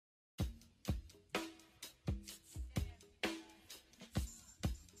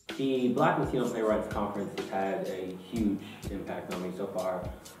The Black Latino Playwrights Conference has had a huge impact on me so far.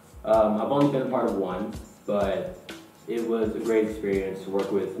 I've only been a part of one, but it was a great experience to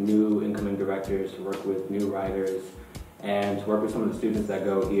work with new incoming directors, to work with new writers, and to work with some of the students that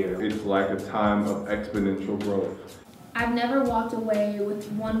go here. It's like a time of exponential growth. I've never walked away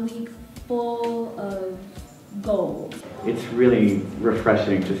with 1 week full of gold. It's really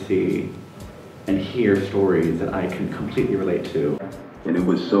refreshing to see and hear stories that I can completely relate to. And it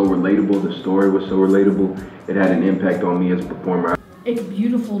was so relatable, the story was so relatable, it had an impact on me as a performer. It's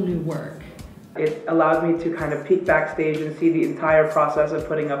beautiful new work. It allowed me to kind of peek backstage and see the entire process of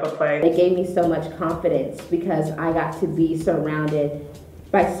putting up a play. It gave me so much confidence because I got to be surrounded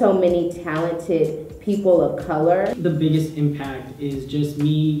by so many talented people of color. The biggest impact is just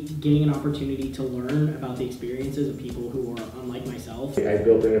me getting an opportunity to learn about the experiences of people who are unlike myself. I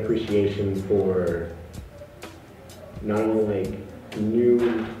built an appreciation for not only like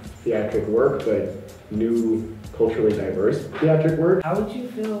new theatric work, but new culturally diverse theatric work. How would you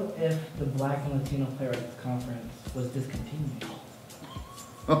feel if the Black and Latino Playwrights Conference was discontinued?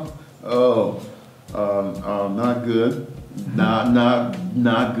 Not good.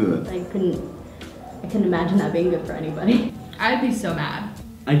 Not good. I couldn't imagine that being good for anybody. I'd be so mad.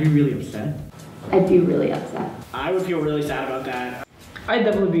 I'd be really upset. I'd be really upset. I would feel really sad about that. I'd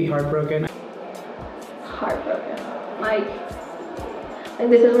definitely be heartbroken. Heartbroken. Like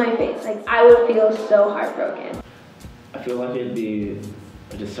this is my face. Like I would feel so heartbroken. I feel like it'd be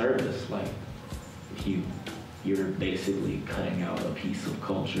a disservice. Like you're basically cutting out a piece of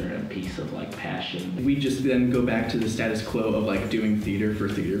culture and a piece of like passion. We just then go back to the status quo of like doing theater for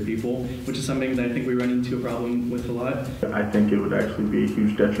theater people, which is something that I think we run into a problem with a lot. I think it would actually be a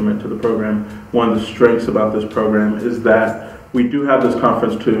huge detriment to the program. One of the strengths about this program is that we do have this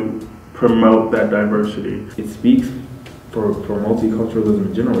conference to promote that diversity. It speaks for multiculturalism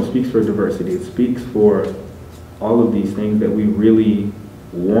in general. It speaks for diversity. It speaks for all of these things that we really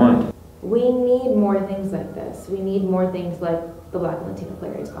want. We need more things like this. We need more things like the Black and Latino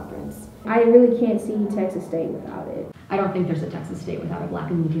Playwrights Conference. I really can't see Texas State without it. I don't think there's a Texas State without a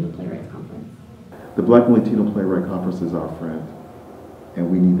Black and Latino Playwrights Conference. The Black and Latino Playwright Conference is our friend, and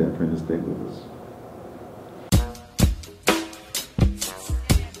we need that friend to stay with us.